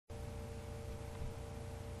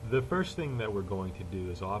The first thing that we're going to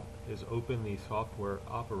do is open the software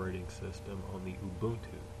operating system on the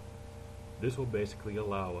Ubuntu. This will basically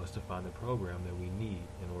allow us to find the program that we need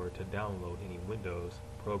in order to download any Windows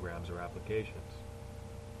programs or applications.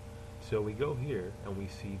 So we go here and we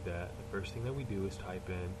see that the first thing that we do is type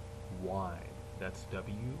in Wine. That's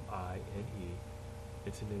W-I-N-E.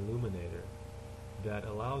 It's an illuminator that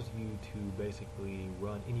allows you to basically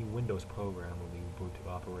run any Windows program on the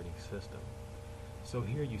Ubuntu operating system. So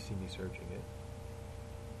here you see me searching it.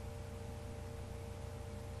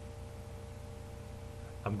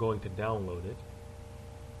 I'm going to download it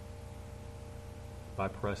by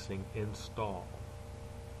pressing install.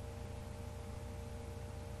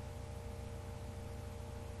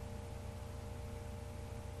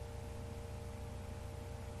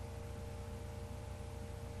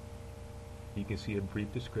 You can see a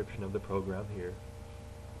brief description of the program here.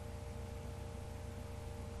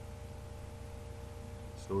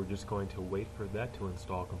 So we're just going to wait for that to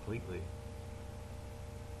install completely.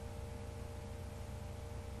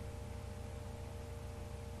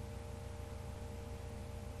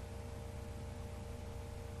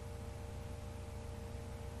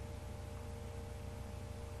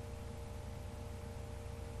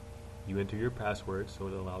 You enter your password so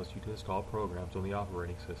it allows you to install programs on the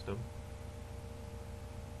operating system.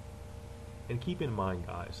 And keep in mind,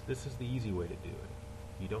 guys, this is the easy way to do it.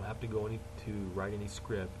 You don't have to go to write any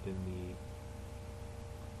script in the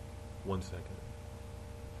 1 second.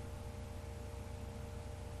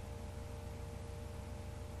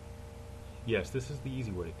 Yes, this is the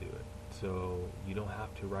easy way to do it. So you don't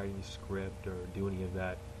have to write any script or do any of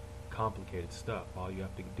that complicated stuff. All you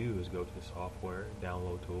have to do is go to the software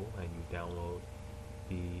download tool and you download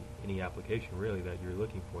any application really that you're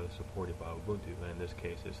looking for that's supported by Ubuntu. And in this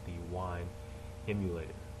case, it's the Wine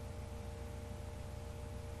emulator.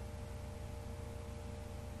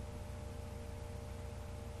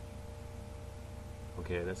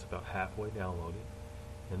 Okay, that's about halfway downloaded.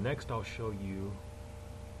 And next I'll show you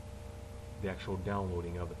the actual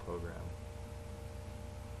downloading of the program.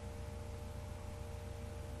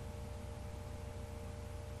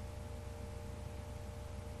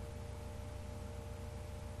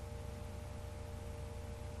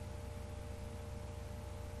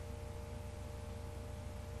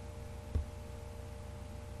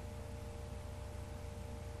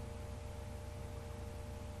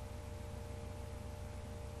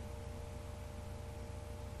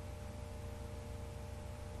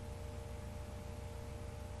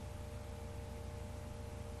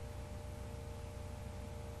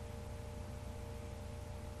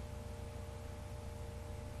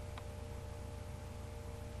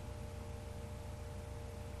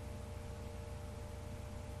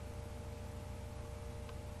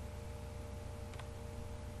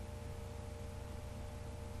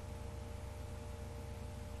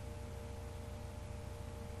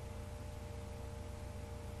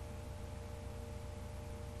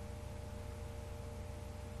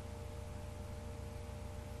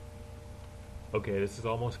 Okay, this is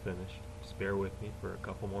almost finished. Just bear with me for a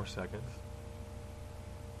couple more seconds.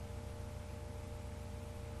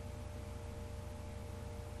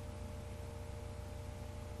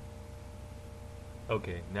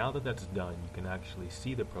 Okay, now that that's done, you can actually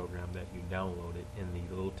see the program that you downloaded in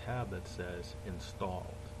the little tab that says installed.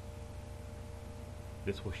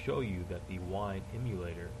 This will show you that the Wine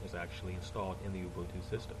emulator is actually installed in the Ubuntu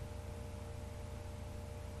system.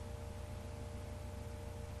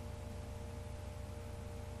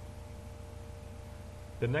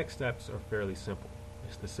 The next steps are fairly simple.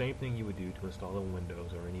 It's the same thing you would do to install on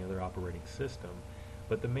Windows or any other operating system,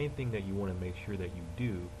 but the main thing that you want to make sure that you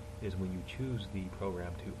do is when you choose the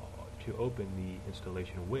program to open the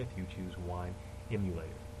installation with, you choose Wine emulator.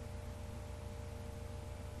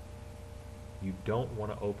 You don't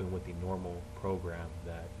want to open with the normal program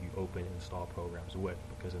that you open and install programs with,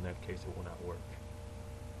 because in that case it will not work.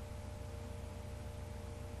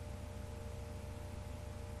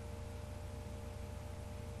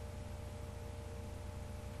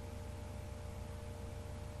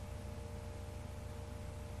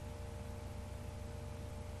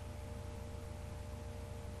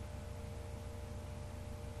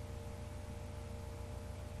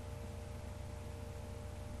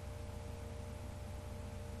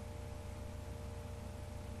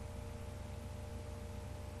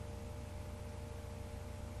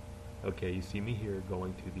 Okay, you see me here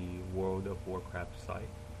going to the World of Warcraft site,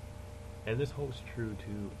 and this holds true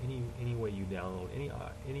to any way you download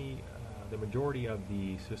the majority of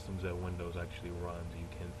the systems that Windows actually runs. You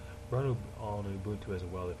can run on Ubuntu as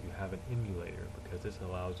well if you have an emulator, because this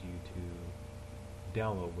allows you to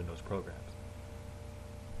download Windows programs.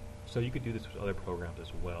 So you could do this with other programs as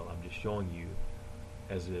well. I'm just showing you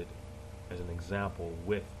as an example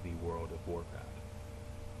with the World of Warcraft.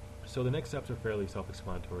 So the next steps are fairly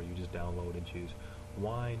self-explanatory. You just download and choose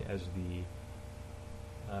Wine as the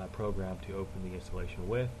program to open the installation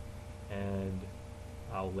with, and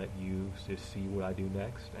I'll let you just see what I do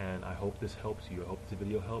next. And I hope this helps you. I hope this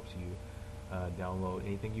video helps you download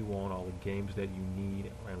anything you want, all the games that you need,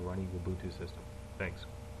 and running the Ubuntu system. Thanks.